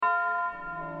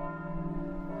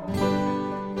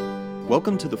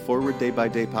Welcome to the Forward Day by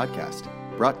Day podcast,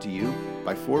 brought to you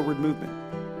by Forward Movement.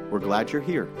 We're glad you're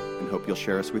here and hope you'll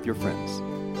share us with your friends.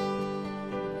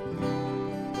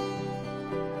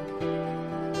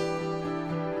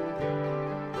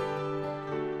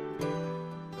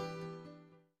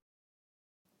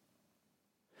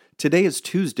 Today is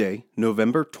Tuesday,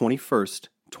 November 21st,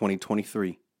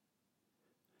 2023.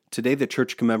 Today the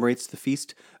church commemorates the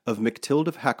feast of Mechtild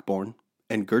of Hackborn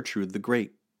and Gertrude the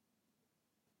Great.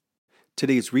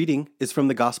 Today's reading is from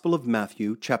the Gospel of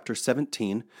Matthew, chapter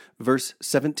 17, verse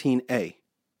 17a.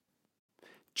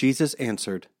 Jesus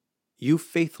answered, "You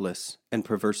faithless and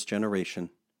perverse generation,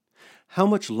 how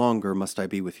much longer must I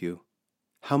be with you?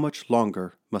 How much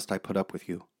longer must I put up with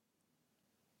you?"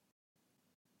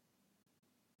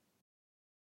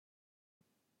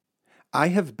 I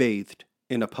have bathed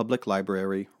in a public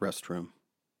library restroom,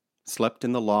 slept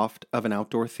in the loft of an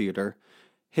outdoor theater,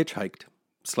 hitchhiked,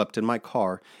 slept in my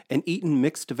car, and eaten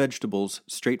mixed vegetables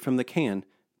straight from the can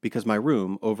because my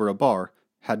room over a bar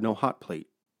had no hot plate.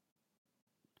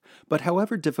 But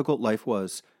however difficult life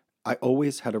was, I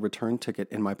always had a return ticket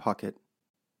in my pocket.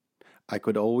 I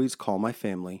could always call my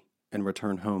family and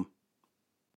return home.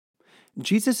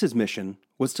 Jesus' mission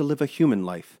was to live a human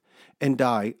life and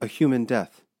die a human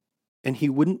death, and he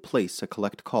wouldn't place a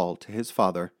collect call to his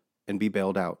Father and be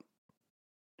bailed out.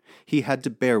 He had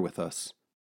to bear with us,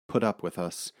 put up with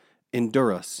us,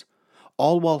 endure us,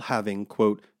 all while having,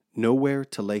 quote, nowhere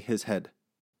to lay his head,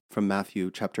 from Matthew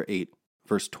chapter 8,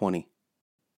 verse 20.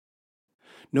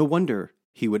 No wonder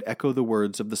he would echo the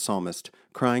words of the psalmist,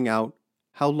 crying out,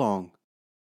 "How long?"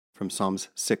 from Psalms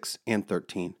 6 and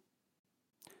 13.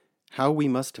 How we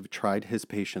must have tried his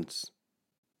patience.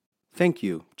 Thank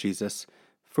you, Jesus,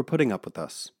 for putting up with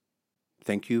us.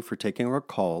 Thank you for taking our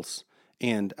calls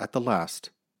and, at the last,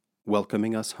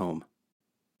 welcoming us home.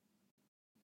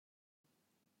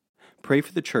 Pray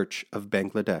for the Church of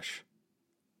Bangladesh.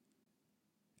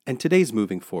 And today's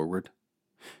moving forward.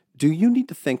 Do you need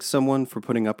to thank someone for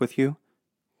putting up with you?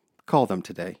 Call them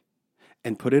today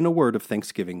and put in a word of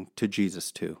thanksgiving to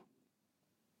Jesus too.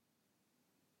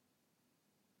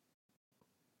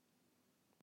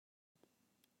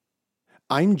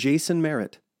 I'm Jason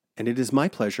Merritt, and it is my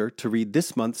pleasure to read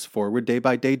this month's Forward Day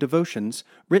by Day devotions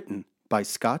written by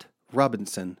Scott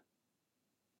Robinson.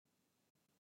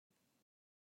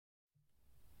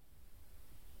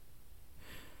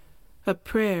 A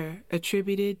prayer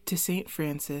attributed to St.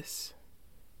 Francis.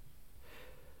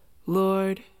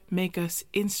 Lord, make us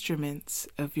instruments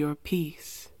of your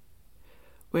peace.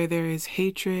 Where there is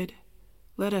hatred,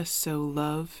 let us sow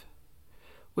love.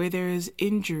 Where there is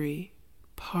injury,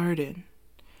 pardon.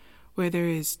 Where there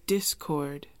is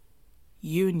discord,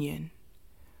 union.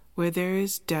 Where there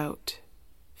is doubt,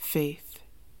 faith.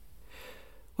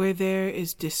 Where there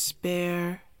is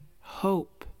despair,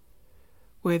 hope.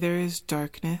 Where there is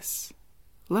darkness,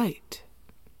 light.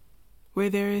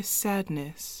 Where there is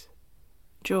sadness,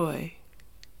 joy.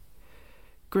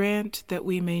 Grant that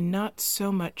we may not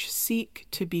so much seek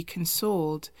to be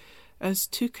consoled as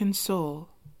to console,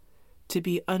 to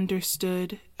be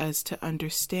understood as to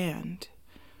understand,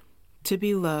 to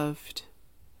be loved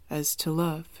as to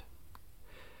love.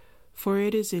 For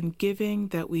it is in giving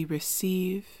that we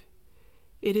receive,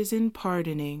 it is in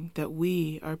pardoning that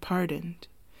we are pardoned,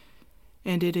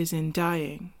 and it is in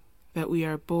dying that we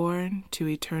are born to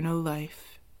eternal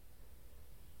life.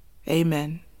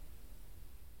 Amen.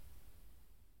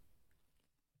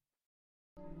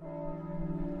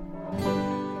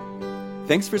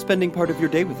 Thanks for spending part of your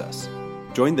day with us.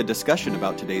 Join the discussion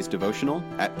about today's devotional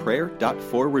at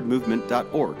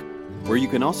prayer.forwardmovement.org, where you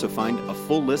can also find a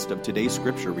full list of today's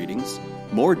scripture readings,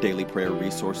 more daily prayer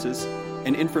resources,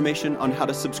 and information on how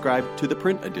to subscribe to the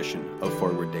print edition of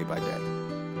Forward Day by Day.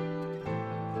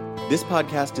 This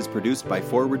podcast is produced by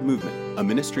Forward Movement, a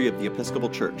ministry of the Episcopal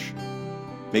Church.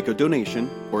 Make a donation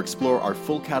or explore our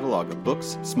full catalog of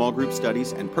books, small group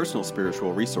studies, and personal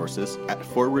spiritual resources at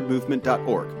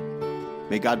forwardmovement.org.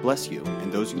 May God bless you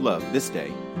and those you love this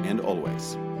day and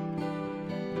always.